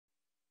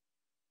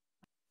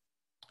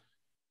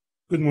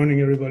Good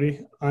morning, everybody.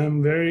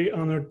 I'm very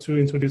honored to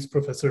introduce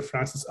Professor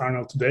Francis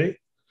Arnold today.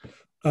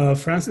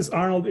 Francis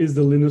Arnold is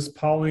the Linus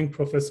Pauling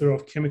Professor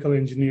of Chemical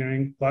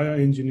Engineering,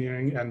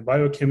 Bioengineering, and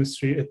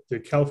Biochemistry at the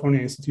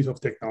California Institute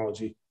of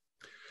Technology.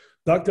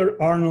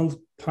 Dr. Arnold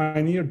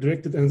pioneered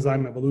directed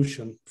enzyme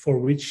evolution, for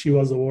which she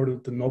was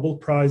awarded the Nobel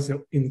Prize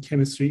in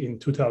Chemistry in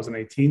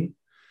 2018.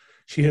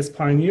 She has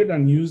pioneered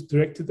and used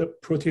directed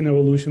protein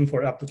evolution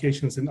for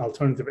applications in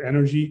alternative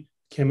energy,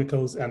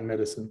 chemicals, and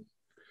medicine.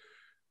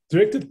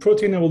 Directed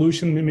protein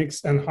evolution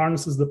mimics and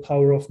harnesses the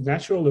power of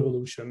natural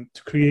evolution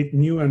to create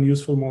new and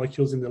useful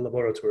molecules in the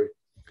laboratory.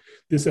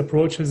 This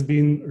approach has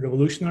been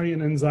revolutionary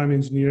in enzyme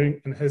engineering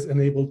and has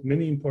enabled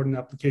many important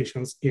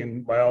applications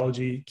in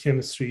biology,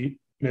 chemistry,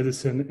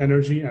 medicine,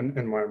 energy, and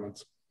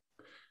environment.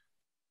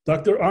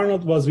 Dr.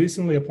 Arnold was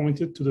recently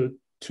appointed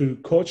to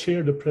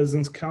co-chair the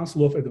President's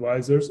Council of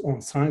Advisors on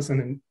Science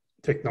and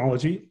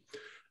Technology.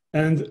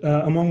 And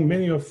among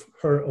many of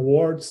her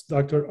awards,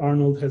 Dr.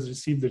 Arnold has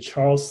received the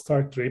Charles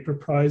Stark Draper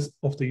Prize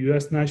of the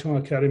U.S. National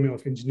Academy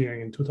of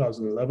Engineering in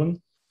 2011,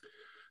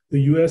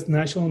 the U.S.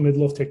 National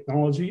Medal of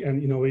Technology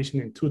and Innovation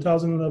in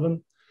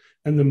 2011,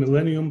 and the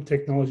Millennium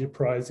Technology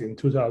Prize in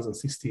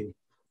 2016.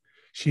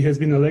 She has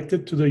been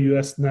elected to the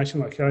U.S.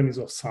 National Academies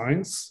of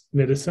Science,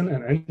 Medicine,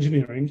 and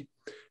Engineering,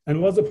 and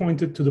was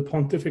appointed to the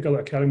Pontifical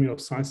Academy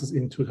of Sciences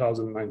in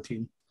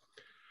 2019.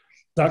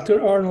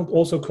 Dr. Arnold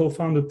also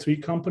co-founded 3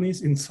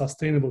 companies in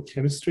sustainable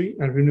chemistry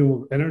and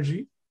renewable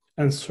energy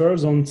and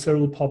serves on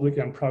several public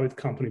and private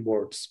company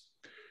boards.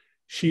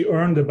 She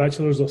earned a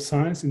Bachelor's of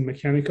Science in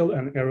Mechanical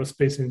and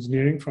Aerospace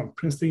Engineering from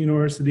Princeton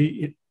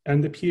University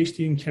and a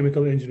PhD in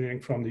Chemical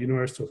Engineering from the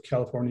University of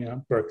California,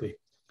 Berkeley.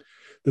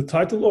 The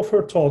title of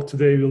her talk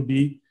today will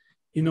be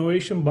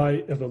Innovation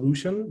by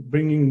Evolution,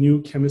 Bringing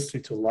New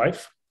Chemistry to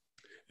Life.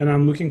 And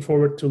I'm looking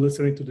forward to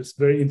listening to this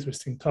very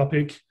interesting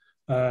topic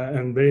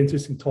and very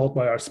interesting talk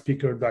by our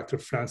speaker, Dr.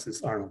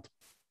 Francis Arnold.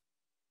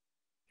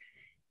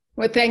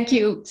 Well, thank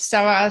you,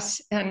 Savas.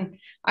 And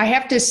I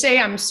have to say,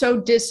 I'm so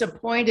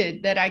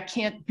disappointed that I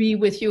can't be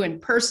with you in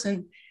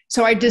person.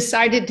 So I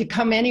decided to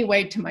come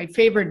anyway to my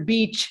favorite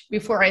beach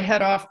before I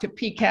head off to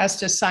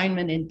PCAST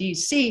assignment in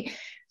DC.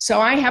 So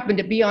I happen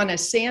to be on a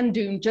sand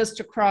dune just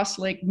across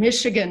Lake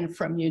Michigan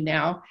from you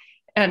now.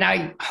 And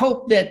I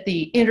hope that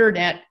the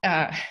internet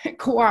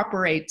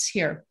cooperates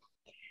here.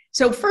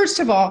 So first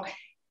of all,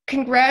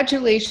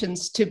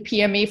 congratulations to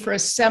PME for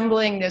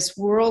assembling this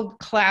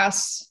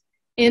world-class,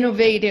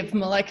 innovative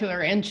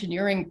molecular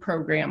engineering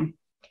program.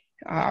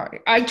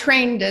 I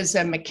trained as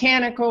a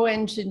mechanical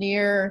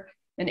engineer,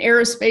 an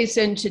aerospace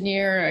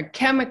engineer, a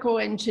chemical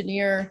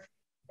engineer,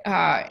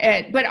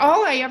 but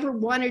all I ever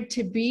wanted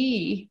to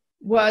be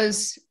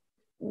was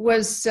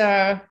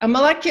a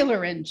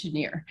molecular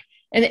engineer,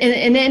 an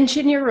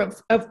engineer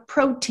of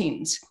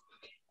proteins.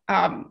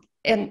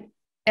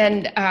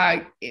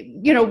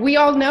 You know, we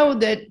all know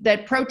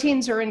that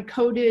proteins are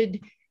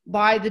encoded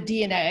by the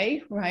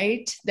DNA,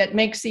 right? That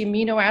makes the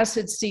amino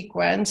acid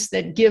sequence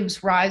that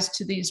gives rise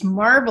to these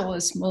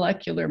marvelous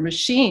molecular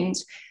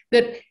machines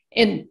that,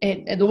 and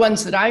the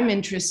ones that I'm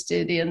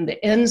interested in, the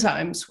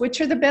enzymes,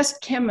 which are the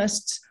best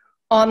chemists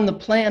on the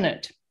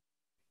planet,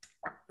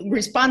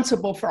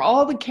 responsible for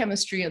all the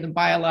chemistry of the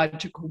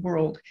biological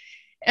world.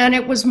 And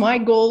it was my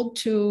goal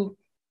to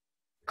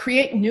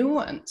create new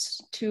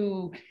ones,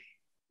 to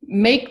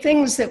make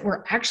things that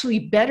were actually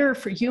better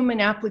for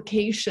human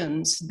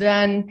applications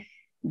than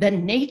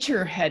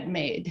nature had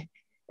made.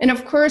 And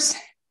of course,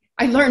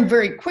 I learned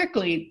very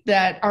quickly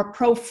that our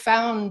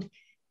profound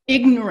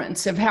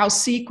ignorance of how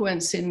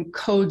sequence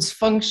encodes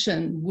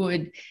function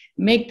would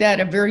make that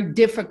a very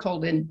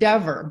difficult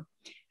endeavor,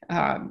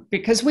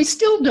 because we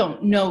still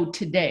don't know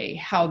today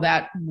how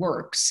that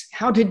works,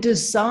 how to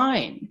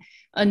design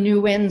a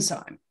new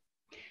enzyme,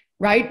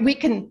 right? We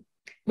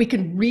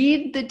can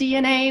read the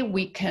DNA,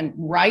 we can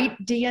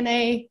write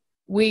DNA,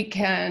 we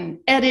can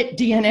edit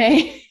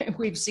DNA.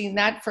 We've seen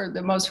that for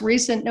the most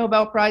recent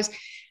Nobel Prize,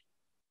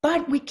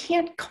 but we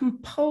can't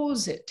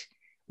compose it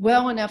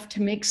well enough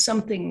to make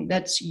something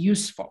that's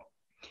useful.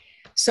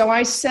 So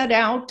I set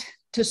out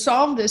to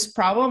solve this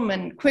problem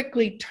and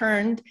quickly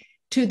turned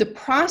to the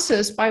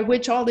process by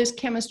which all this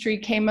chemistry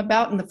came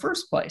about in the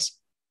first place.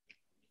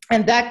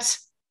 And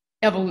that's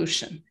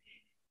evolution.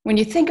 When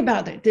you think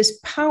about it, this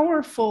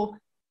powerful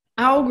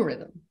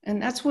algorithm,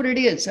 and that's what it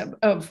is,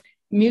 of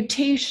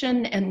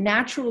mutation and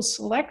natural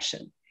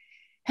selection,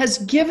 has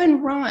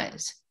given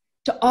rise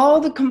to all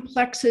the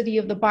complexity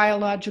of the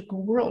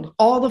biological world,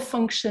 all the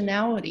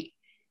functionality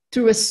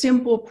through a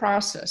simple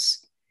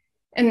process.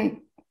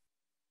 And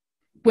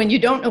when you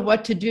don't know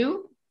what to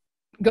do,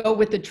 go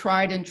with the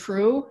tried and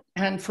true.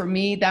 And for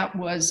me, that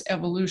was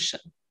evolution.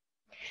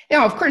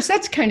 Now, of course,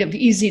 that's kind of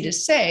easy to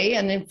say.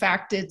 And in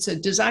fact, it's a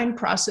design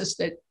process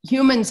that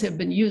humans have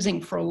been using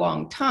for a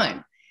long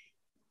time,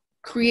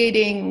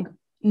 creating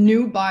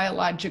new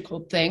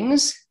biological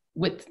things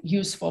with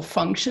useful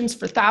functions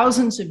for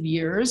thousands of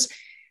years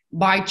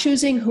by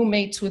choosing who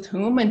mates with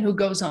whom and who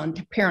goes on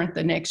to parent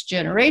the next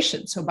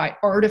generation. So by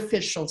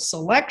artificial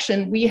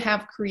selection, we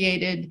have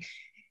created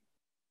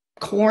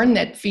corn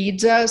that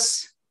feeds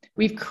us.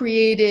 We've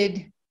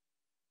created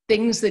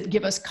things that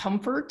give us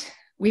comfort.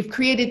 We've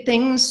created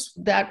things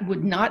that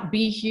would not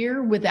be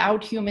here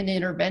without human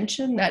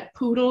intervention. That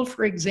poodle,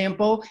 for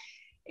example,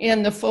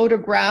 in the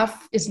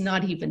photograph is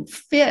not even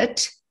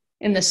fit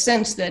in the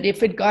sense that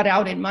if it got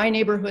out in my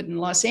neighborhood in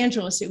Los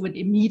Angeles, it would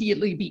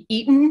immediately be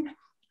eaten.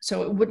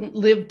 So it wouldn't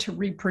live to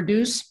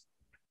reproduce,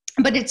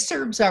 but it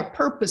serves our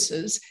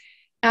purposes.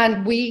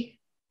 And we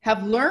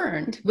have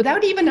learned,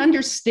 without even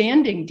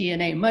understanding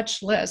DNA,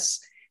 much less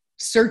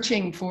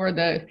searching for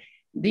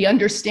the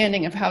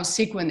understanding of how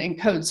sequence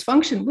encodes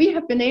function, we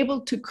have been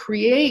able to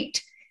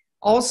create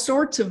all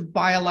sorts of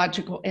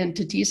biological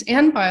entities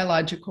and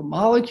biological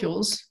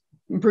molecules,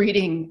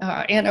 breeding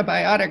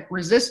antibiotic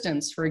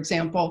resistance, for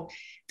example,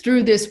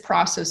 through this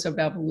process of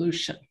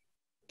evolution.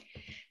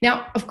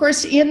 Now, of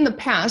course, in the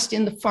past,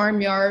 in the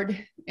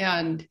farmyard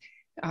and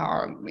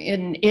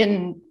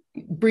in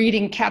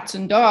breeding cats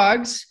and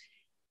dogs,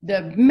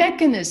 the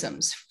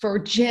mechanisms for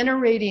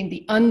generating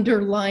the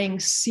underlying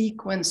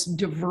sequence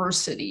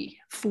diversity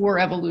for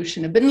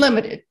evolution have been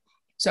limited.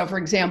 So, for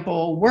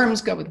example,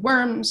 worms go with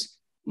worms,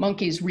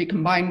 monkeys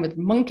recombine with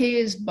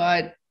monkeys,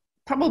 but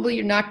probably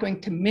you're not going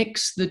to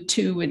mix the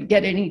two and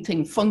get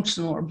anything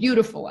functional or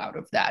beautiful out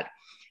of that.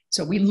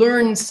 So we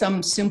learned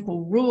some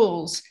simple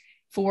rules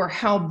for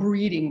how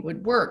breeding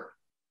would work.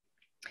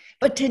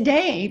 But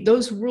today,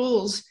 those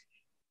rules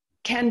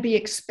can be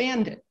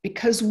expanded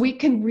because we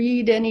can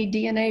read any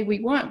DNA we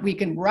want. We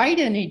can write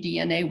any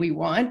DNA we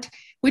want,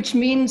 which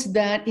means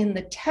that in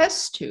the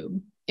test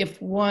tube, if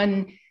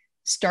one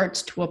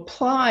starts to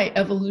apply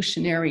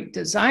evolutionary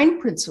design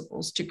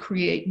principles to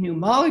create new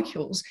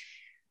molecules,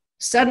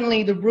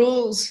 suddenly the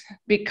rules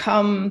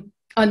become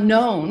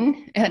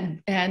unknown,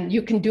 and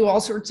you can do all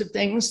sorts of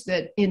things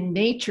that in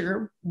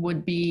nature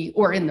would be,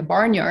 or in the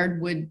barnyard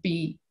would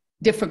be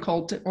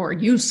difficult or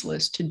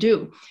useless to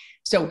do.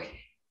 So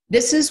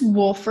this is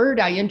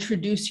Wolford. I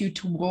introduce you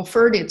to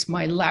Wolford. It's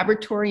my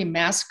laboratory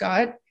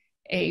mascot,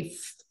 a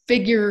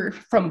figure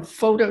from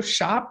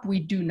Photoshop. We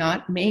do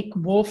not make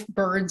wolf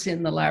birds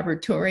in the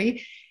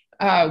laboratory.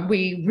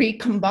 We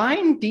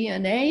recombine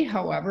DNA,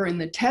 however, in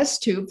the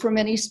test tube from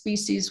any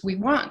species we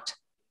want.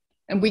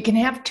 And we can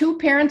have 2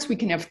 parents, we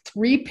can have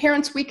 3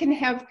 parents, we can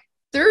have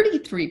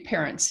 33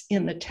 parents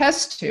in the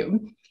test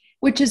tube,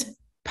 which is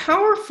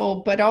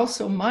powerful, but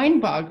also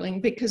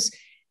mind-boggling because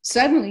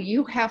suddenly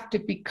you have to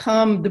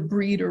become the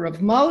breeder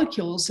of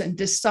molecules and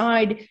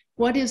decide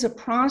what is a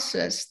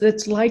process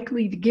that's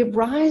likely to give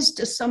rise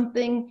to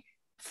something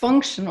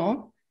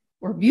functional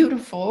or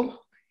beautiful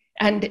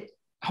and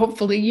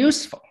hopefully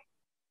useful.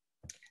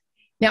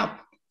 Now,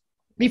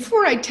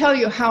 before I tell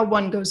you how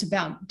one goes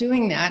about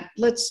doing that,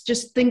 let's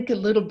just think a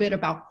little bit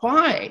about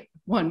why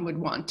one would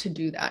want to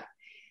do that.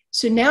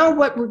 So now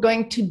what we're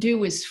going to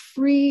do is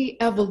free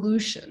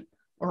evolution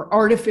or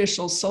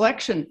artificial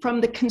selection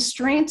from the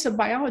constraints of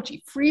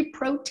biology, free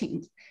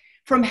proteins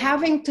from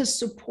having to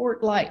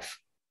support life.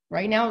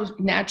 Right now,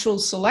 natural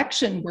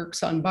selection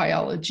works on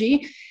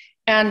biology,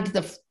 and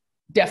the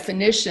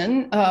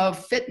definition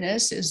of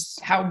fitness is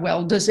how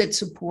well does it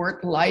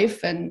support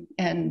life and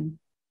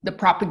the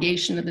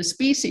propagation of the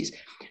species.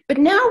 But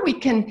now we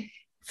can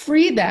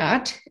free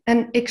that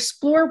and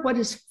explore what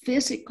is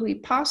physically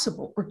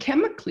possible or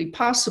chemically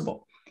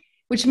possible,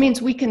 which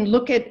means we can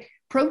look at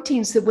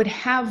proteins that would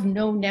have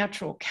no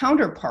natural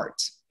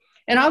counterparts.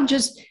 And I'll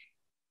just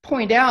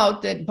point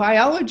out that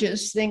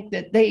biologists think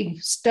that they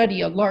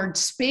study a large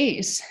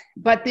space,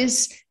 but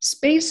this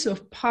space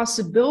of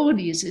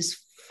possibilities is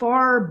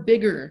far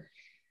bigger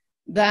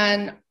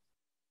than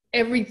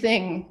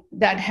everything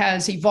that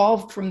has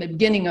evolved from the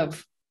beginning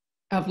of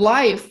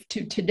life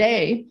to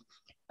today.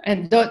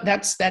 And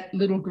that's that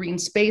little green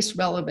space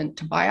relevant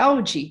to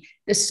biology.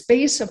 The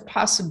space of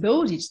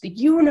possibilities, the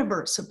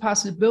universe of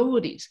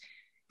possibilities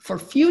for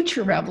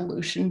future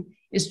evolution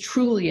is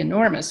truly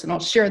enormous. And I'll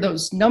share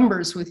those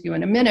numbers with you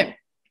in a minute.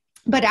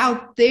 But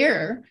out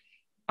there,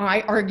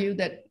 I argue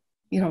that,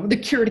 the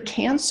cure to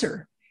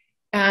cancer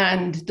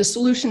and the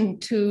solution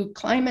to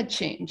climate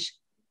change,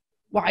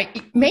 why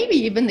maybe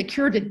even the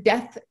cure to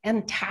death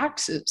and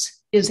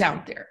taxes is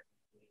out there.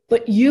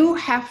 But you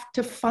have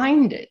to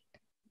find it.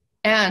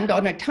 And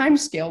on a time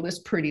scale that's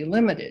pretty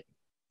limited.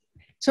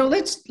 So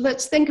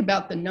let's think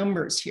about the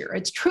numbers here.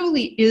 It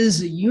truly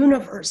is a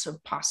universe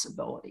of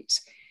possibilities,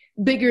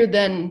 bigger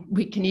than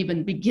we can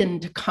even begin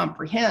to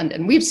comprehend.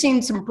 And we've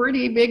seen some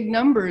pretty big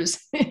numbers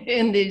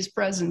in these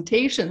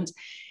presentations.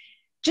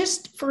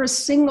 Just for a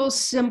single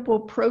simple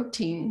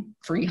protein,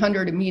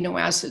 300 amino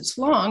acids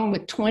long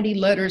with 20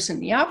 letters in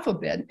the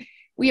alphabet,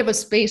 we have a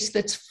space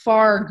that's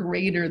far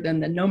greater than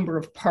the number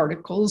of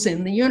particles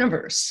in the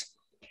universe.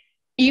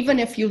 Even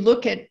if you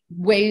look at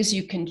ways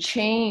you can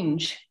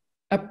change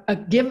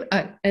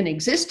an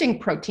existing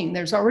protein,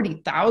 there's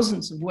already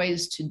thousands of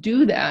ways to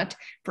do that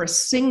for a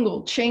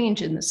single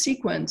change in the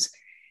sequence.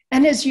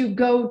 And as you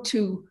go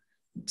to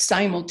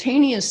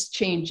simultaneous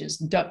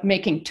changes,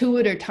 making 2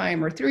 at a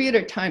time or 3 at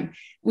a time,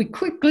 we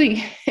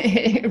quickly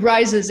it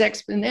rises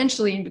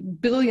exponentially into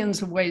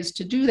billions of ways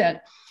to do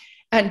that.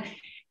 And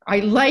I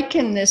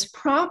liken this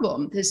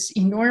problem, this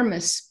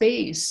enormous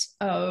space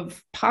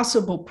of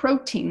possible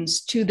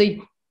proteins, to the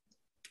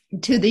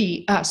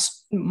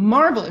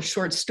marvelous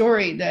short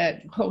story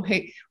that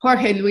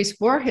Jorge Luis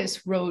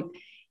Borges wrote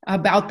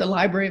about the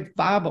Library of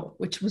Babel,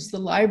 which was the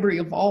library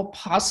of all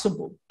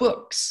possible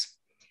books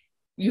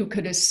you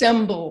could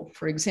assemble,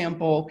 for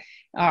example,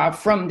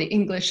 from the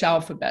English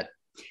alphabet.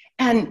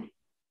 And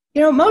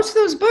most of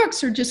those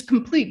books are just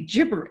complete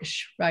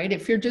gibberish, right?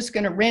 If you're just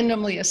going to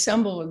randomly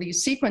assemble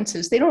these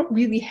sequences, they don't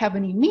really have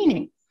any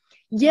meaning.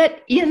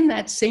 Yet in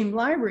that same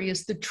library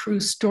is the true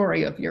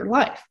story of your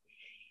life.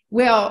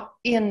 Well,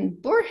 in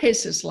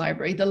Borges's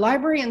library, the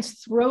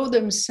librarians throw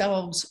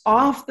themselves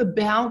off the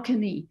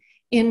balcony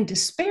in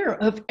despair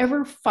of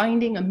ever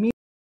finding a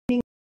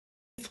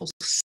meaningful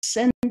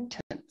sentence,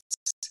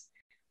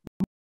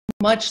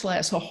 much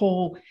less a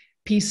whole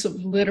piece of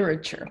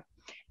literature.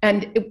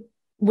 And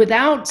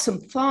without some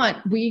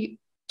thought, we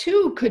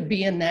too could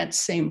be in that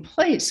same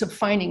place of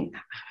finding,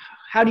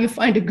 how do you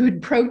find a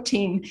good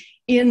protein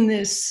in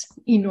this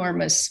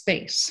enormous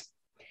space?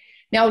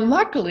 Now,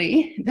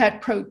 luckily,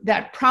 that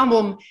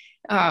problem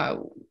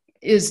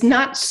is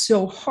not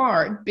so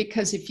hard,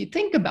 because if you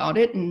think about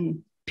it, and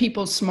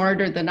people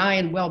smarter than I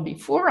and well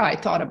before I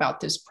thought about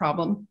this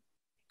problem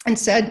and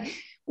said,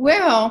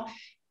 well,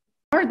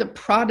 are the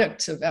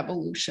products of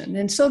evolution.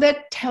 And so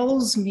that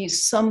tells me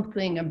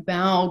something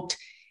about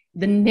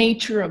the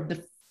nature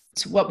of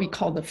what we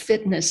call the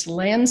fitness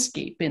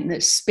landscape in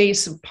this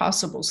space of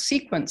possible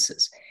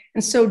sequences.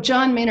 And so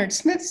John Maynard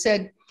Smith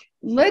said,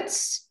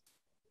 let's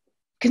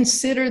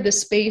consider the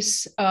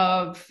space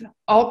of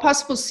all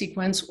possible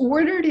sequence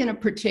ordered in a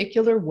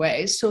particular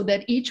way so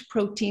that each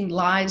protein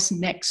lies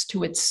next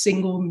to its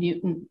single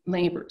mutant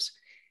neighbors.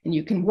 And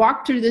you can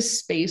walk through this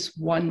space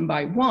one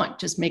by one,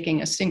 just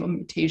making a single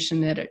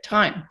mutation at a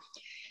time.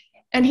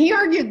 And he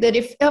argued that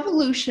if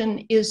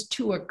evolution is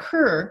to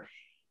occur,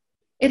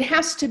 it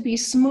has to be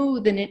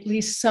smooth in at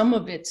least some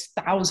of its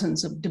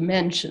thousands of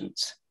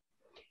dimensions.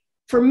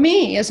 For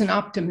me, as an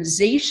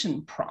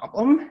optimization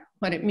problem,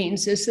 what it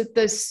means is that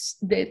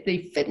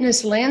the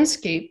fitness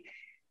landscape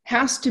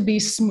has to be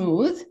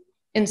smooth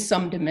in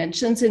some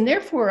dimensions, and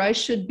therefore I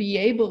should be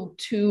able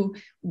to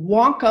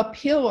walk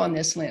uphill on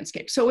this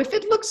landscape. So if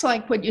it looks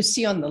like what you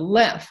see on the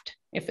left,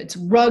 if it's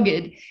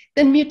rugged,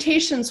 then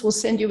mutations will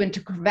send you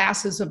into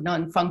crevasses of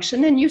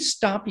non-function and you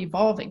stop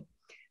evolving.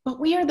 But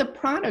we are the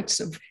products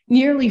of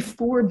nearly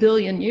 4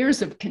 billion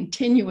years of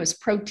continuous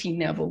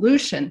protein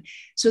evolution.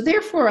 So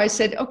therefore I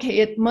said,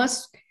 okay, it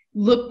must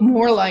look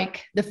more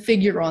like the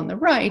figure on the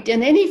right,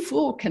 and any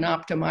fool can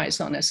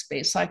optimize on a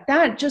space like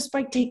that just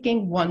by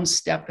taking one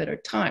step at a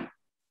time,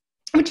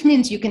 which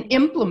means you can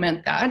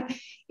implement that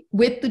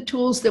with the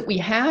tools that we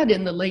had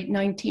in the late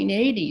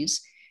 1980s,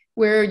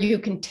 where you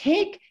can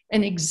take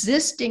an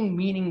existing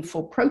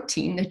meaningful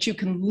protein that you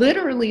can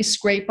literally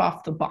scrape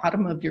off the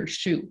bottom of your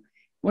shoe.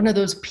 One of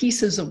those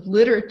pieces of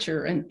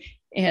literature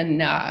in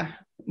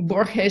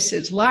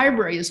Borges's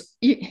library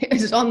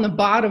is on the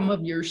bottom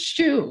of your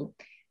shoe.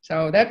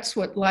 So that's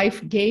what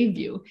life gave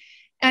you.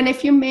 And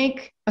if you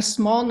make a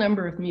small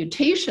number of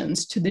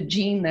mutations to the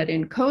gene that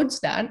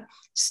encodes that,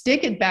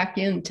 stick it back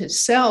into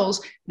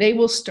cells, they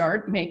will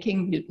start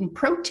making mutant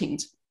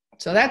proteins.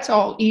 So that's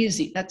all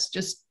easy. That's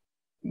just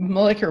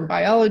molecular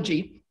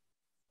biology.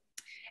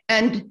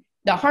 And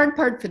the hard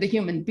part for the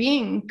human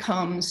being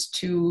comes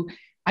to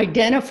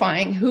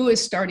identifying who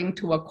is starting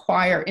to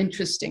acquire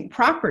interesting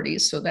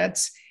properties. So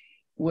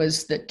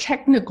was the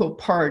technical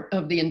part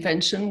of the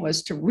invention,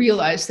 was to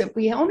realize that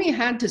we only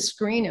had to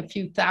screen a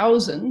few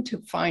thousand to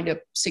find a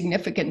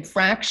significant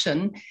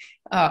fraction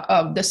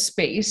of the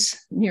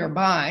space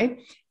nearby,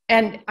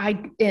 and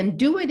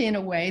do it in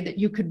a way that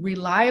you could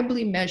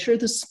reliably measure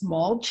the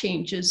small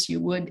changes you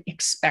would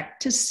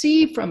expect to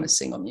see from a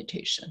single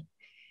mutation.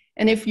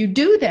 And if you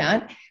do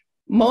that,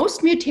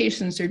 most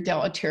mutations are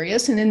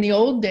deleterious, and in the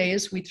old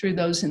days, we threw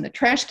those in the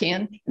trash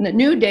can. In the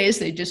new days,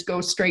 they just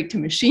go straight to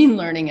machine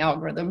learning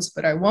algorithms,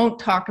 but I won't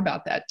talk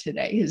about that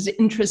today, as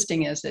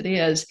interesting as it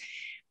is.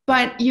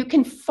 But you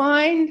can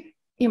find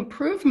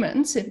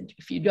improvements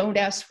if you don't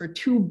ask for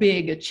too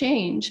big a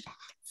change,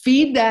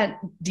 feed that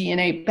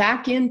DNA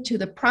back into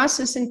the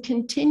process and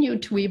continue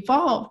to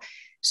evolve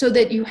so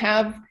that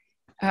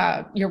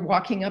you're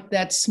walking up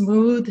that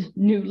smooth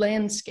new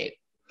landscape.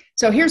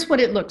 So here's what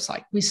it looks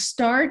like. We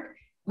start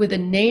with a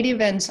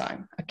native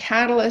enzyme, a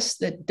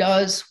catalyst that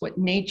does what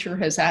nature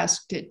has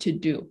asked it to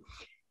do.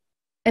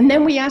 And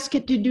then we ask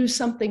it to do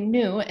something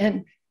new.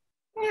 And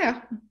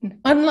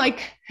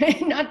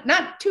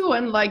not too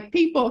unlike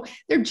people,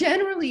 they're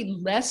generally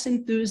less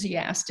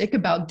enthusiastic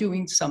about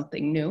doing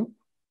something new.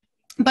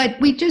 But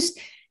we just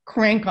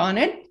crank on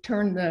it,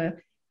 turn the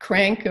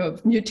crank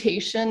of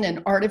mutation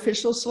and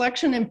artificial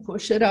selection and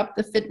push it up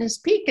the fitness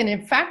peak. And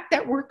in fact,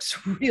 that works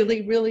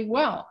really, really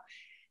well.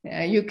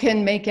 You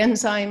can make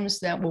enzymes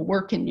that will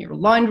work in your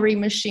laundry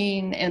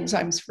machine,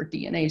 enzymes for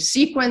DNA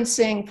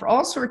sequencing, for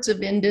all sorts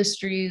of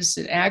industries,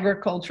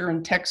 agriculture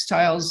and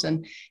textiles,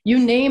 and you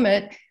name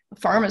it.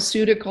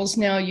 Pharmaceuticals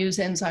now use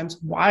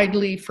enzymes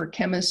widely for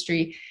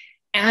chemistry.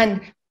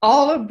 And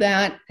all of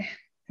that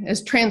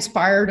has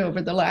transpired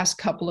over the last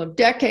couple of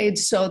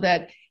decades, so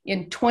that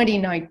in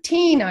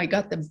 2019, I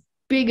got the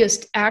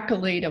biggest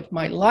accolade of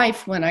my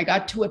life when I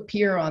got to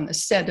appear on the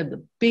set of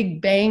The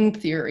Big Bang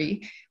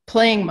Theory,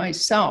 playing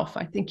myself.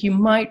 I think you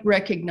might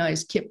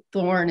recognize Kip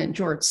Thorne and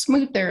George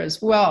Smoot there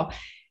as well.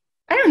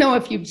 I don't know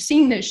if you've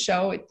seen this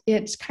show.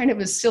 It's kind of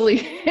a silly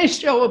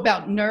show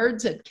about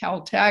nerds at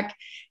Caltech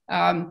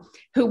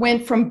who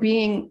went from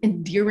being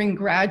endearing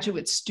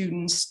graduate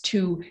students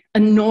to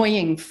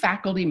annoying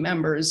faculty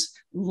members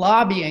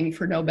lobbying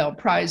for Nobel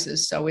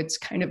Prizes. So it's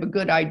kind of a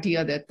good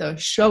idea that the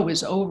show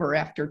is over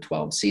after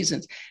 12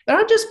 seasons. But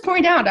I'll just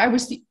point out, I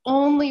was the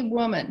only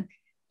woman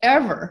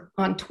ever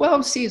on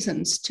 12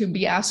 seasons to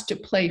be asked to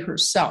play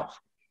herself.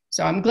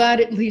 So I'm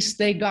glad at least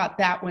they got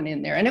that one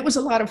in there. And it was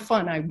a lot of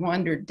fun. I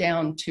wandered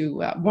down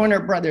to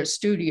Warner Brothers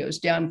Studios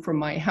down from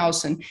my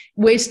house and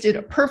wasted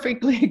a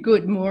perfectly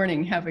good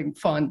morning having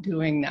fun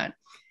doing that.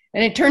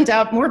 And it turns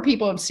out more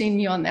people have seen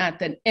me on that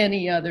than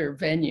any other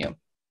venue.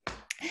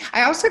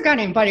 I also got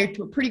invited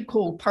to a pretty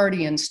cool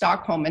party in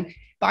Stockholm. And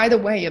by the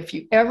way, if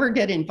you ever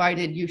get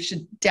invited, you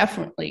should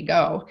definitely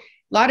go.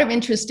 A lot of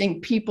interesting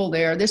people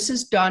there. This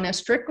is Donna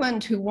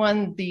Strickland, who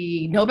won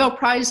the Nobel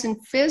Prize in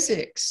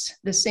Physics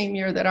the same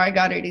year that I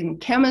got it in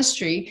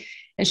chemistry.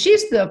 And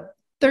she's the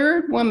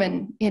third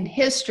woman in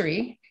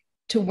history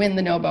to win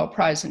the Nobel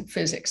Prize in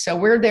Physics. So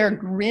we're there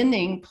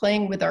grinning,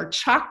 playing with our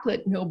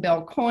chocolate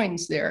Nobel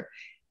coins there.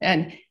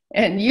 And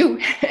you,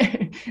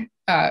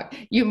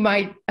 you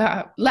might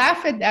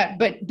laugh at that,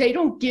 but they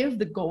don't give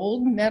the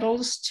gold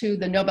medals to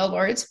the Nobel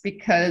laureates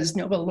because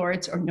Nobel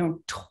laureates are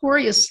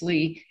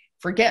notoriously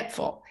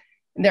forgetful.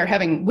 They're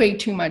having way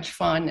too much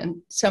fun, and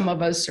some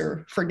of us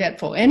are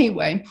forgetful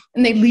anyway,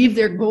 and they leave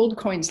their gold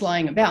coins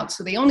lying about.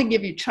 So they only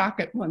give you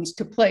chocolate ones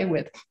to play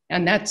with.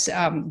 And that's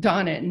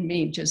Donna and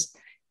me just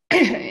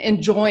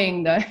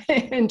enjoying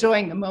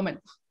the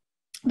moment.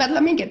 But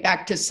let me get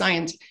back to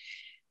science.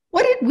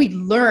 What did we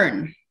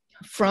learn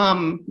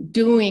from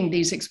doing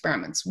these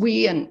experiments?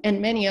 We and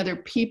many other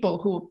people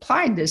who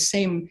applied this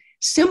same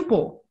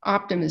simple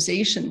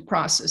optimization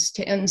process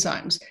to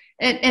enzymes.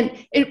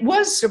 And it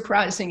was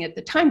surprising at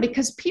the time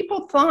because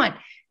people thought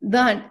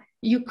that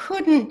you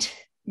couldn't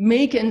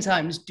make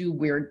enzymes do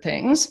weird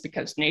things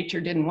because nature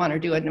didn't want to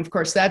do it. And of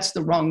course, that's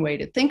the wrong way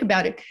to think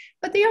about it.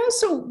 But they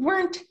also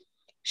weren't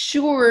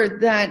sure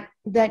that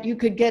you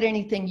could get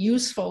anything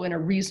useful in a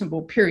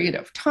reasonable period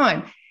of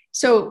time.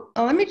 So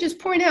let me just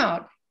point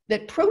out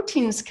that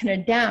proteins can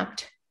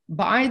adapt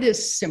by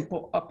this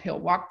simple uphill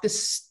walk. The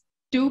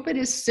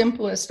stupidest,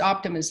 simplest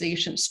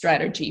optimization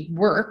strategy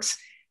works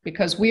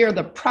because we are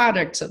the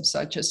products of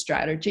such a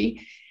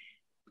strategy,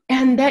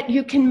 and that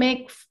you can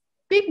make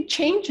big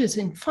changes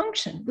in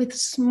function with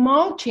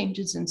small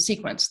changes in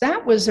sequence.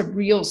 That was a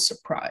real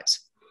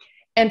surprise.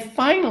 And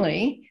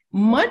finally,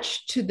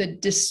 much to the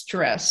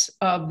distress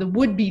of the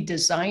would-be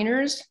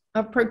designers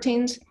of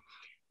proteins,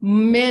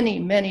 many,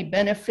 many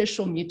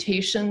beneficial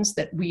mutations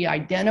that we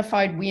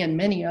identified, we and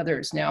many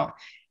others now,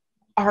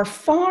 are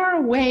far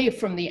away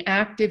from the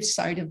active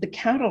site of the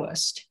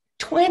catalyst,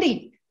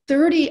 20,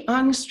 30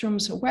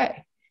 angstroms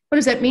away. What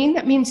does that mean?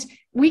 That means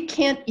we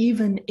can't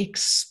even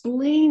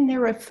explain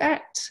their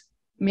effects.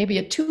 Maybe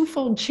a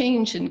twofold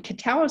change in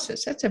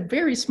catalysis, that's a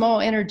very small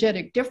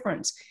energetic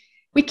difference.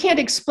 We can't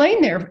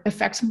explain their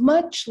effects,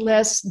 much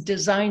less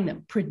design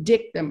them,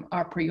 predict them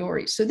a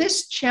priori. So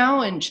this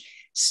challenge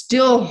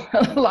still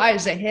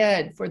lies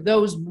ahead for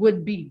those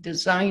would-be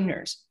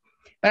designers.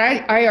 But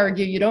I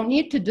argue you don't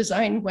need to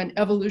design when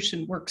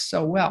evolution works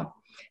so well.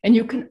 And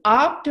you can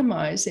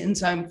optimize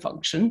enzyme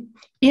function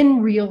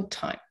in real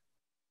time.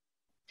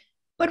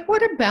 But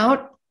what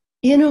about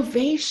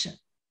innovation?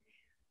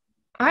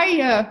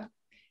 I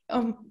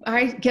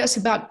guess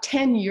about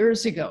 10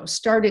 years ago,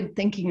 started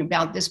thinking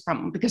about this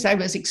problem because I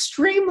was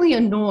extremely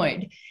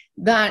annoyed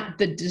that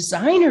the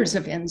designers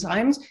of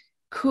enzymes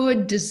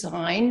could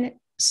design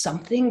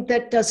something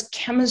that does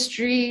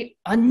chemistry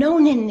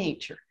unknown in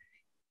nature.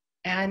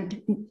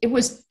 And it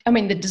was,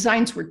 the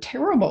designs were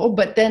terrible,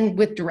 but then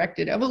with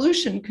directed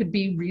evolution could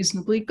be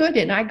reasonably good.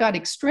 And I got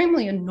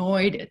extremely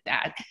annoyed at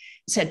that. I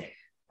said,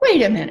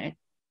 wait a minute,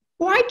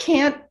 why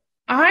can't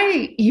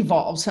I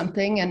evolve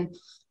something?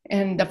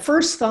 And the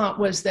first thought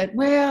was that,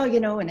 well,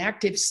 an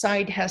active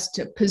site has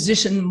to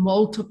position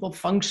multiple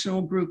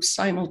functional groups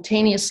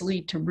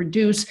simultaneously to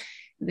reduce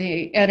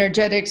the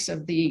energetics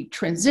of the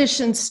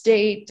transition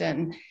state,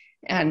 and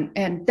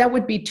that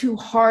would be too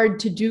hard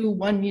to do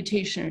one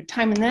mutation at a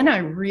time. And then I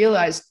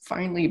realized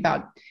finally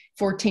about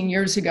 14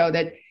 years ago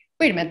that,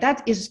 wait a minute,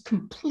 that is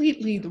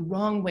completely the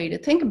wrong way to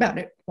think about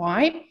it.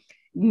 Why?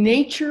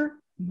 Nature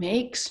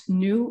makes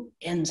new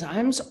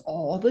enzymes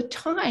all the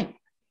time.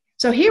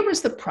 So here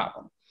was the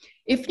problem.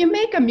 If you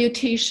make a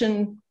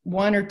mutation,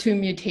 1 or 2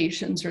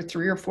 mutations or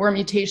 3 or 4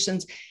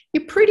 mutations,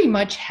 you pretty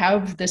much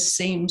have the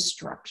same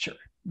structure.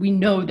 We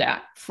know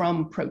that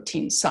from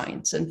protein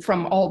science and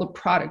from all the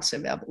products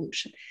of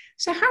evolution.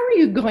 So how are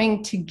you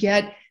going to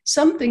get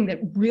something that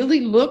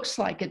really looks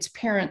like its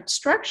parent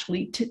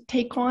structurally to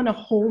take on a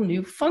whole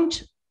new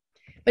function.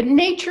 But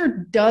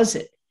nature does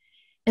it.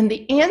 And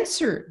the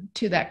answer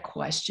to that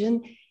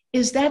question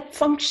is that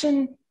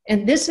function,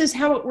 and this is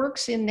how it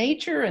works in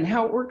nature and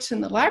how it works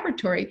in the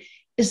laboratory,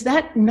 is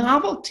that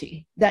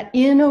novelty, that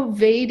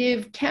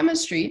innovative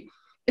chemistry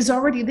is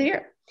already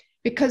there.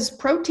 Because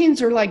proteins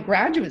are like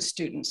graduate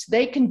students.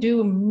 They can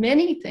do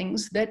many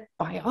things that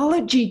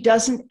biology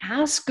doesn't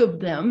ask of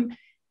them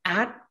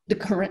at the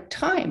current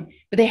time,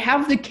 but they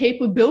have the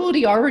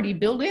capability already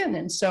built in.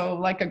 And so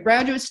like a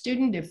graduate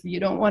student, if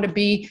you don't want to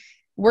be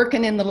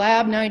working in the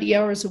lab 90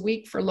 hours a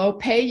week for low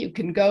pay, you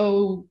can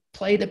go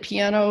play the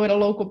piano at a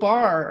local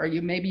bar, or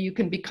maybe you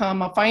can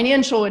become a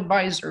financial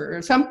advisor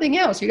or something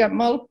else. You got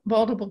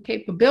multiple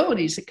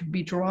capabilities that can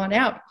be drawn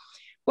out.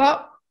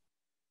 Well,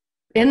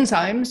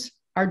 enzymes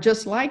are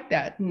just like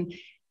that. And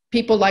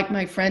people like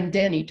my friend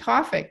Danny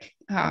Tofik,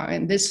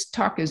 and this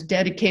talk is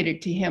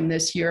dedicated to him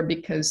this year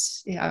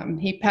because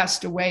he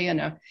passed away in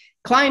a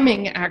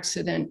climbing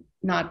accident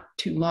not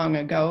too long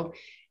ago.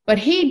 But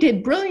he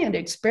did brilliant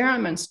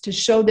experiments to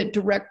show that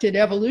directed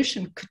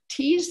evolution could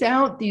tease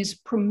out these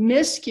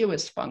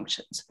promiscuous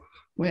functions.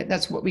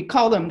 That's what we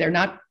call them. They're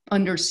not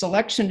under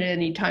selection at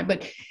any time,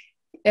 but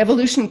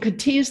evolution could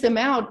tease them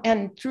out.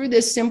 And through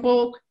this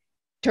simple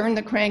turn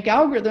the crank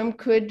algorithm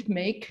could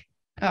make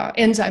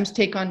enzymes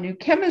take on new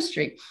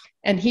chemistry.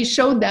 And he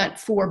showed that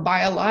for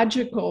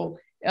biological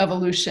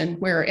evolution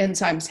where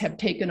enzymes have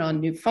taken on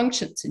new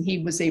functions. And he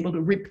was able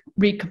to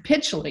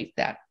recapitulate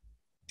that.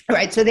 All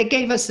right, so they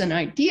gave us an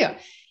idea.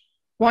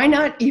 Why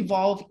not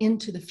evolve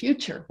into the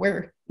future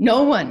where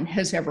no one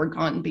has ever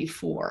gone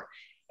before?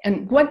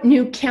 And what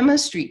new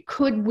chemistry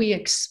could we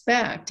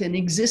expect an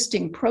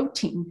existing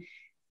protein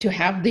to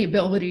have the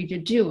ability to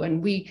do?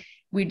 And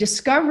we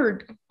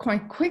discovered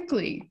quite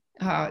quickly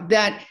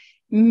that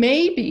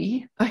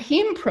maybe a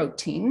heme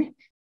protein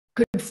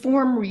could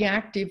form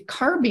reactive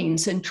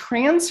carbines and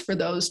transfer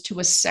those to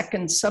a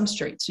second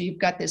substrate. So you've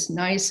got this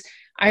nice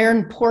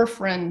iron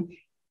porphyrin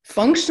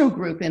functional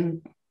group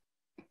in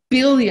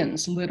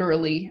billions,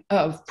 literally,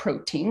 of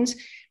proteins,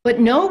 but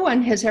no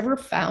one has ever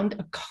found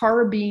a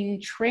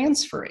carbene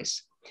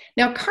transferase.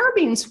 Now,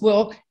 carbines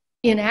will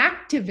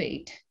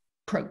inactivate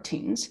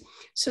proteins.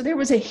 So there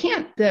was a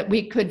hint that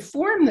we could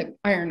form the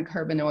iron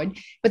carbanoid,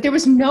 but there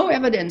was no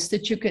evidence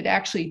that you could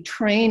actually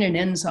train an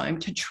enzyme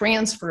to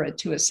transfer it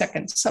to a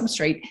second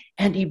substrate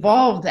and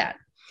evolve that.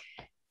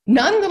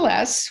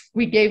 Nonetheless,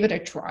 we gave it a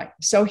try.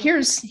 So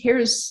here's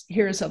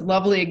a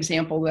lovely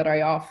example that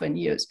I often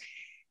use.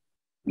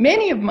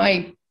 Many of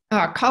my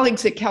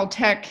colleagues at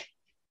Caltech,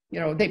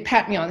 they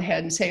pat me on the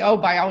head and say, oh,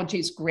 biology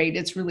is great,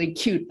 it's really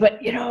cute, but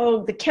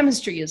the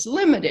chemistry is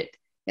limited.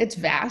 It's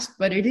vast,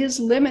 but it is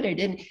limited,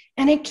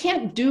 and it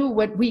can't do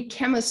what we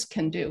chemists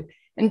can do.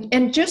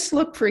 And just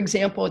look, for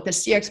example, at the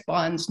CX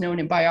bonds known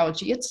in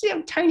biology. It's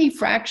a tiny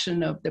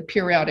fraction of the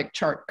periodic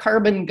chart.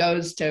 Carbon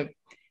goes to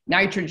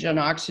nitrogen,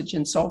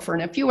 oxygen, sulfur,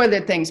 and a few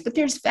other things. But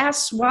there's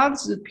vast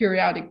swaths of the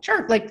periodic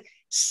chart, like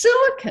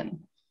silicon,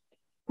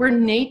 where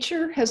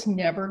nature has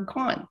never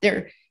gone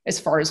there, as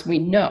far as we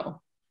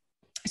know.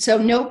 So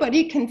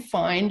nobody can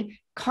find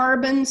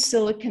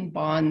carbon-silicon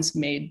bonds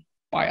made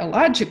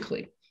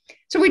biologically.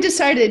 So we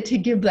decided to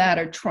give that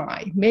a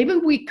try. Maybe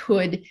we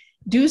could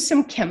do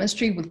some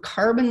chemistry with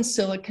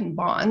carbon-silicon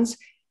bonds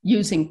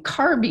using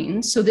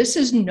carbines. So this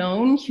is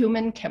known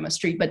human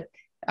chemistry, but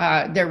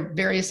there are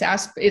various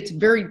aspects. It's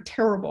very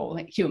terrible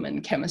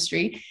human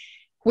chemistry,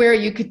 where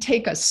you could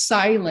take a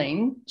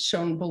silane,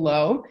 shown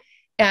below,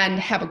 and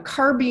have a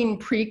carbene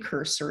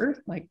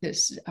precursor, like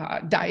this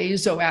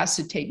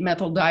diazoacetate,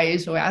 methyl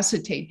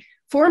diazoacetate,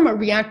 form a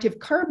reactive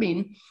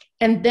carbene,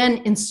 and then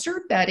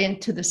insert that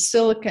into the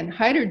silicon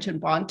hydrogen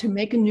bond to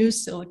make a new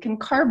silicon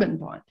carbon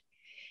bond.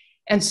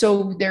 And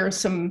so there are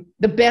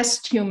the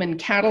best human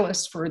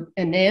catalysts for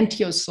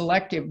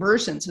enantioselective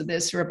versions of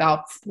this are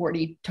about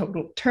 40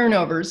 total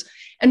turnovers.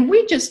 And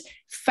we just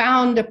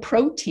found a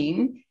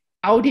protein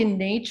out in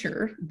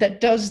nature that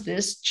does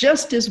this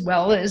just as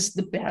well as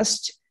the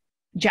best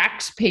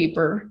Jack's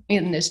paper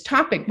in this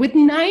topic, with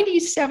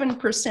 97%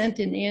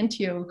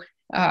 enantio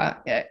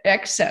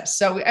excess.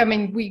 So, I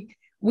mean,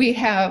 we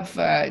have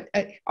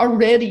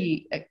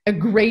already a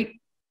great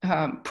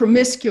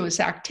promiscuous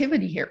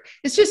activity here.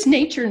 It's just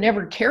nature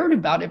never cared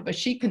about it, but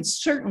she can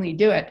certainly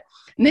do it.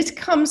 And this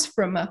comes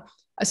from a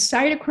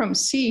cytochrome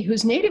C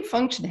whose native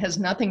function has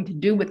nothing to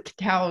do with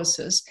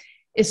catalysis.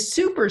 Is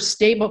super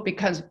stable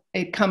because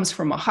it comes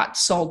from a hot,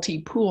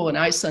 salty pool in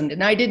Iceland.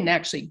 And I didn't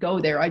actually go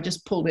there. I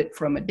just pulled it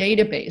from a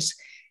database.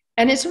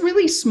 And it's a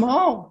really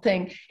small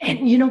thing.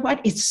 And you know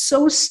what? It's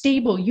so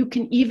stable, you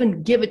can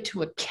even give it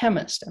to a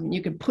chemist. I mean,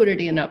 you could put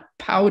it in a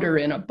powder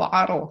in a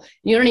bottle.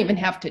 You don't even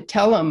have to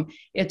tell them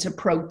it's a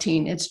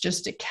protein. It's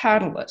just a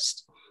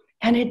catalyst.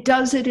 And it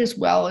does it as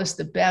well as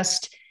the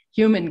best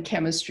human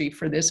chemistry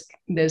for this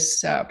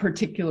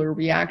particular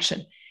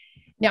reaction.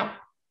 Now,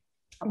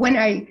 when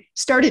I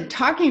started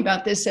talking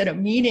about this at a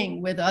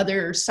meeting with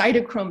other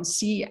cytochrome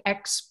C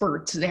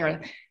experts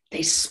there,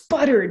 they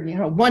sputtered.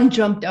 One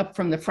jumped up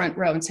from the front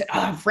row and said,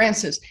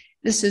 Francis,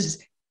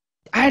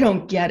 I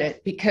don't get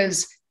it,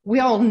 because we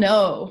all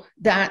know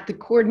that the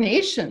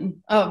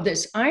coordination of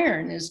this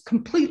iron is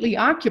completely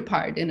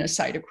occupied in a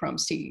cytochrome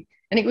C.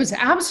 And he was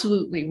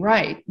absolutely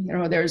right.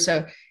 There's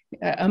a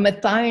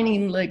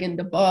methionine ligand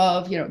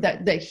above,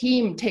 that the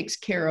heme takes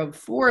care of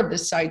 4 of the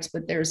sites,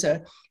 but there's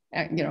a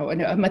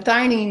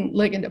methionine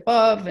ligand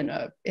above and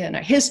a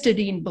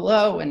histidine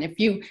below. And if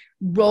you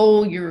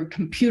roll your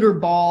computer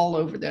ball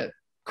over the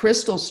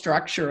crystal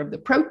structure of the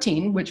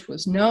protein, which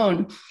was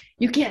known,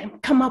 you can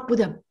come up with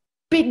a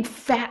big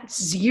fat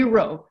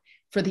 0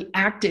 for the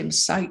active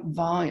site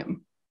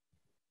volume.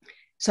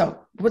 So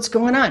what's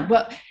going on?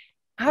 Well,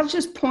 I'll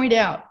just point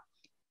out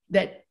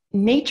that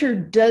nature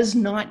does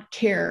not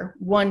care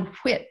one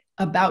whit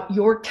about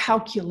your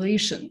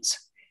calculations,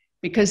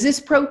 because this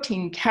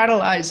protein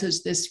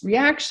catalyzes this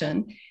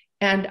reaction,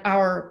 and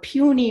our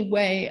puny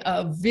way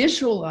of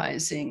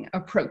visualizing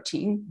a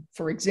protein,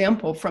 for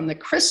example, from the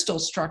crystal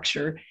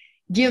structure,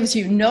 gives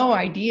you no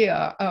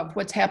idea of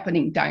what's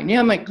happening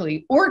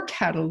dynamically or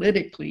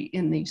catalytically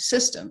in these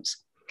systems.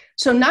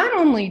 So not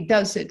only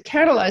does it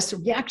catalyze the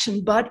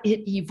reaction, but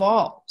it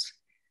evolves.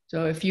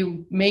 So if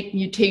you make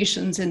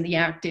mutations in the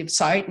active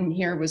site, and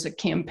here was a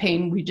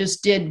campaign we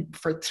just did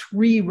for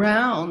 3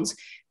 rounds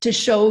to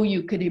show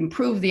you could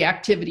improve the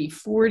activity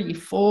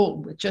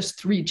 40-fold with just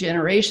 3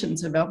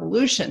 generations of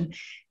evolution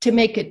to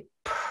make it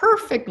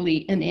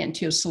perfectly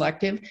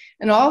enantioselective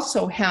and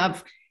also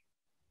have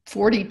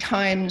 40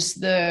 times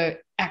the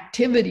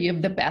activity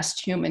of the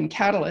best human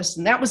catalyst.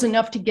 And that was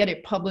enough to get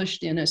it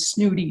published in a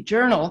snooty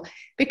journal,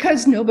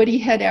 because nobody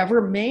had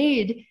ever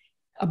made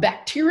a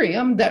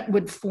bacterium that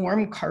would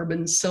form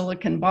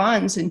carbon-silicon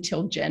bonds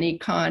until Jenny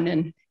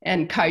Kahn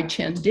and Kai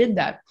Chen did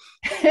that.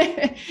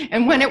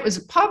 And when it was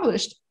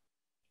published,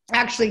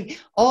 actually,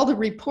 all the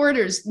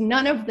reporters,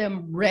 none of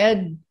them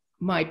read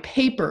my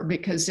paper,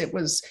 because it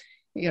was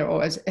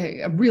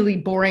a really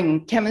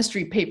boring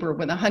chemistry paper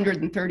with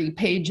 130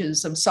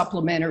 pages of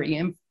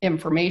supplementary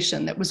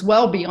information that was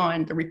well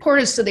beyond the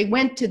reporters. So they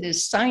went to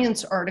this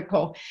science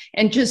article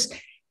and just,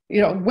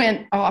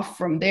 went off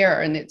from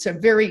there. And it's a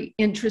very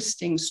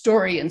interesting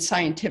story in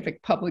scientific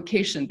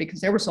publication,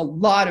 because there was a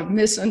lot of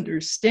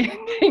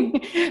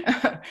misunderstanding.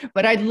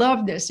 But I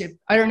love this.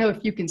 I don't know if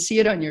you can see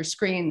it on your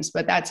screens,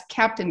 but that's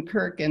Captain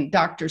Kirk and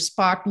Dr.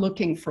 Spock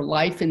looking for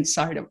life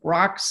inside of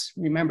rocks.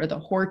 Remember the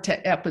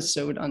Horta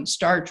episode on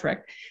Star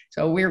Trek?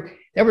 So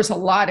there was a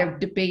lot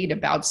of debate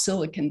about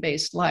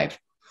silicon-based life.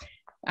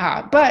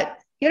 But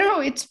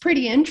it's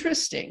pretty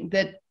interesting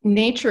that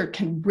nature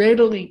can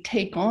readily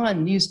take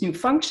on these new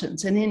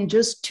functions. And in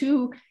just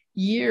 2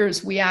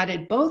 years, we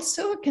added both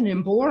silicon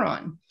and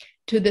boron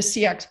to the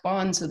CX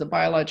bonds of the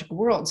biological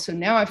world. So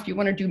now if you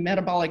want to do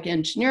metabolic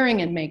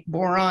engineering and make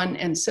boron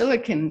and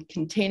silicon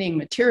containing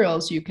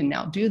materials, you can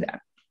now do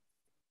that.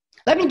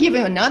 Let me give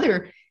you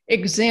another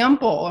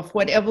example of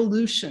what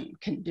evolution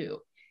can do.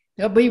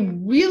 It'll be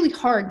really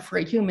hard for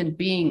a human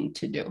being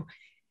to do.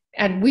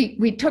 And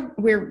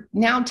we're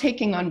now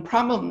taking on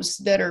problems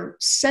that are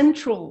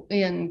central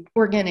in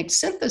organic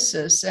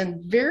synthesis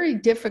and very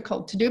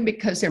difficult to do,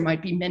 because there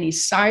might be many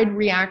side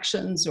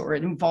reactions, or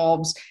it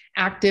involves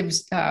active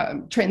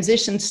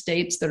transition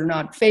states that are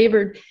not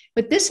favored.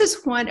 But this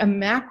is what a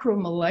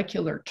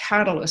macromolecular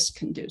catalyst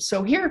can do.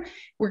 So here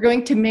we're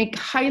going to make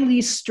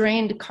highly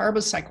strained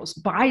carbocycles,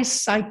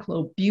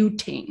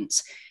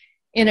 bicyclobutanes,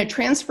 in a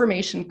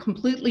transformation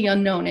completely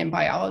unknown in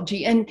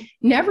biology and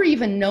never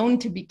even known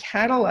to be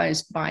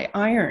catalyzed by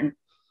iron.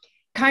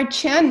 Kai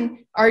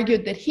Chen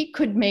argued that he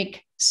could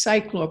make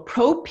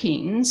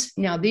cyclopropenes.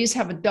 Now, these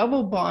have a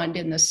double bond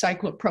in the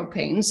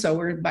cyclopropane, so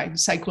we're by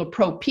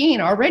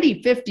cyclopropene,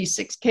 already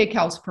 56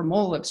 kcals per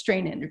mole of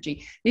strain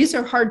energy. These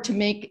are hard to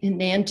make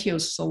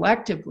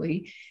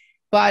enantioselectively,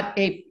 but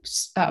a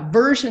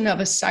version of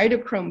a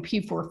cytochrome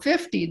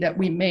P450 that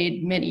we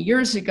made many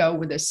years ago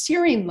with a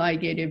serine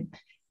ligated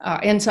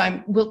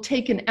enzyme will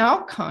take an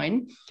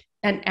alkyne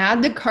and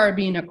add the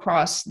carbene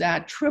across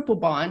that triple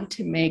bond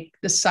to make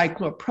the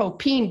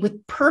cyclopropene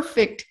with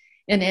perfect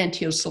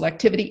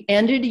enantioselectivity,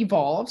 and it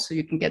evolves, so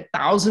you can get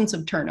thousands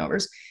of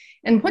turnovers.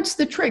 And what's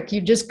the trick?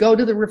 You just go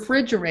to the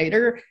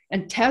refrigerator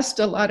and test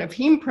a lot of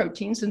heme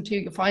proteins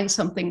until you find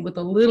something with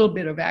a little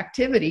bit of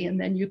activity, and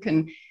then you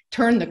can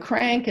turn the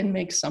crank and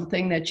make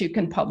something that you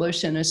can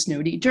publish in a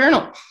snooty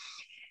journal.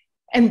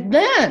 And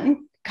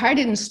then Kai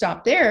didn't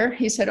stop there.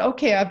 He said,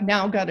 okay, I've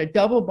now got a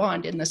double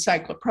bond in the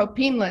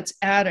cyclopropene. Let's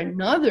add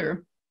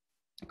another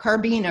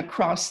carbene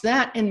across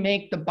that and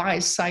make the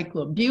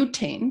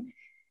bicyclobutane.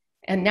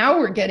 And now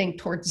we're getting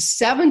towards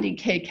 70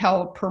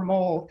 kcal per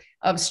mole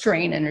of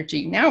strain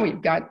energy. Now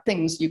we've got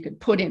things you could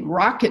put in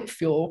rocket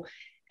fuel.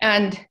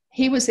 And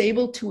he was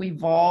able to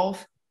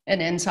evolve an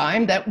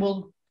enzyme that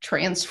will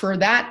transfer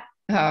that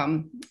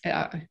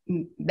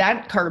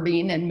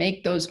carbene and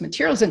make those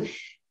materials. And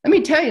let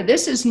me tell you,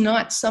 this is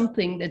not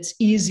something that's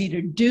easy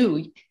to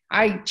do.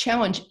 I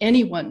challenge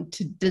anyone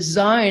to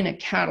design a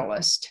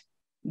catalyst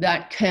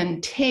that can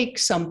take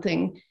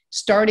something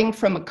starting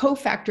from a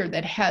cofactor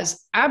that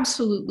has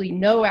absolutely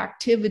no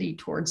activity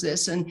towards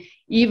this, and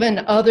even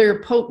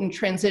other potent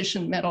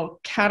transition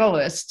metal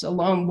catalysts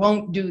alone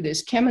won't do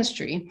this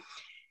chemistry,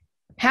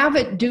 have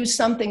it do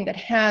something that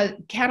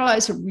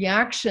catalyze a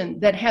reaction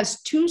that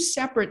has two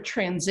separate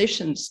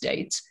transition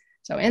states.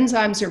 So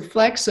enzymes are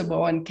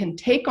flexible and can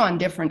take on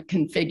different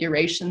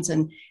configurations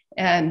and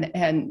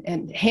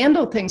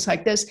handle things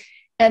like this,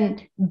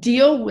 and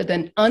deal with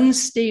an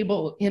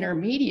unstable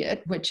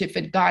intermediate, which if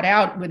it got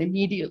out would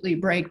immediately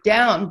break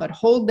down, but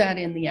hold that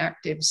in the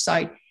active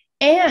site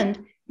and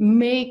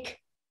make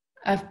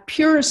a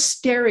pure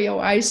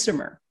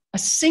stereoisomer, a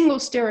single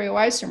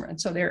stereoisomer.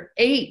 And so there are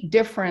 8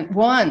 different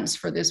ones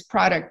for this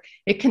product.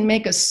 It can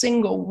make a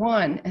single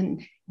one,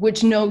 and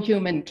which no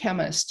human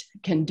chemist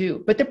can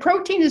do. But the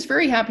protein is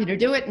very happy to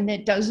do it, and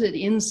it does it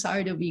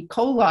inside of E.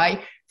 coli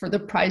for the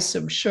price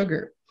of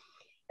sugar.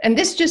 And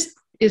this just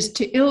is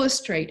to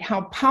illustrate how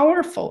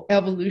powerful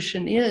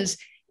evolution is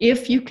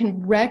if you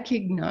can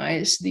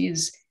recognize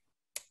these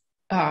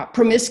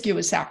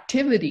promiscuous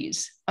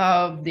activities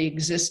of the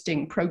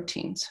existing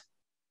proteins.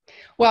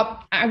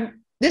 Well,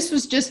 this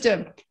was just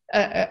a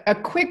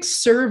quick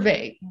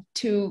survey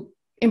to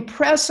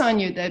impress on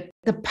you that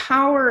the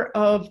power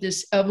of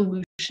this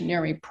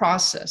evolutionary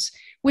process,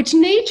 which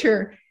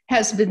nature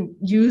has been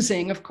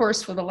using, of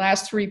course, for the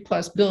last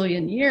 3+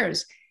 billion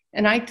years.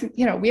 And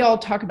we all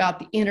talk about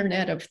the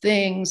Internet of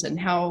Things and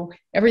how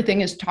everything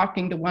is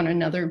talking to one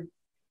another.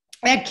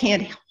 That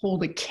can't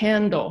hold a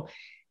candle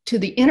to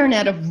the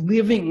Internet of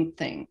living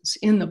things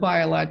in the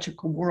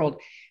biological world,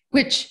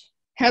 which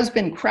has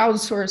been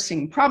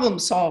crowdsourcing, problem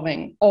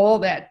solving all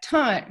that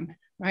time,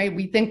 right?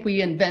 We think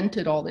we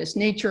invented all this.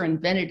 Nature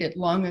invented it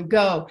long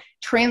ago,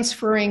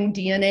 transferring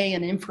DNA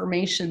and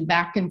information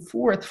back and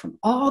forth from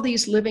all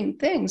these living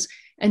things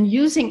and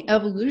using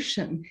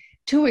evolution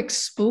to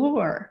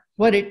explore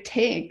what it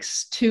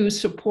takes to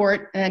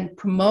support and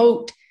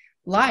promote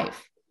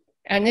life.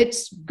 And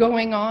it's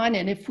going on.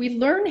 And if we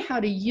learn how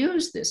to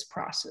use this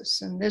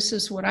process, and this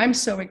is what I'm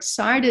so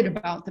excited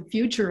about the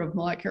future of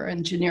molecular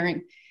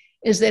engineering,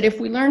 is that if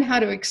we learn how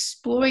to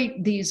exploit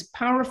these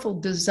powerful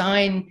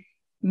design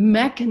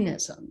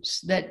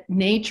mechanisms that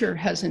nature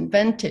has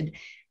invented,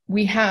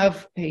 we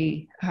have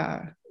a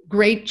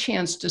great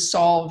chance to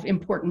solve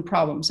important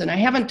problems. And I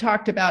haven't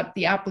talked about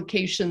the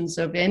applications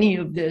of any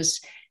of this,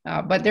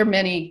 but there are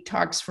many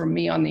talks from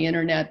me on the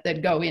internet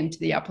that go into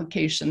the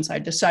applications. I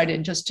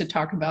decided just to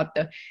talk about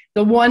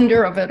the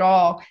wonder of it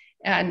all.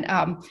 And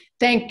I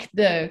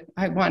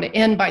want to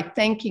end by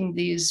thanking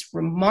these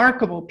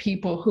remarkable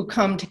people who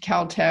come to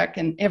Caltech,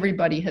 and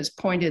everybody has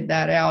pointed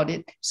that out.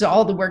 It's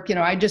all the work,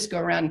 I just go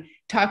around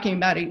talking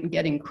about it and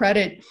getting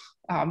credit.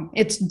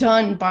 It's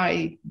done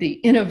by the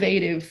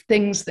innovative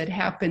things that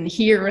happen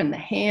here in the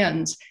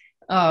hands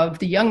of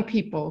the young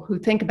people who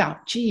think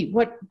about, gee,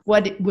 what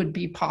would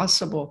be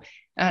possible.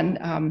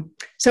 And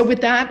so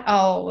with that,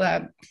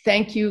 I'll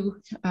thank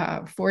you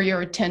for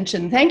your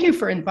attention. Thank you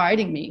for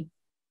inviting me.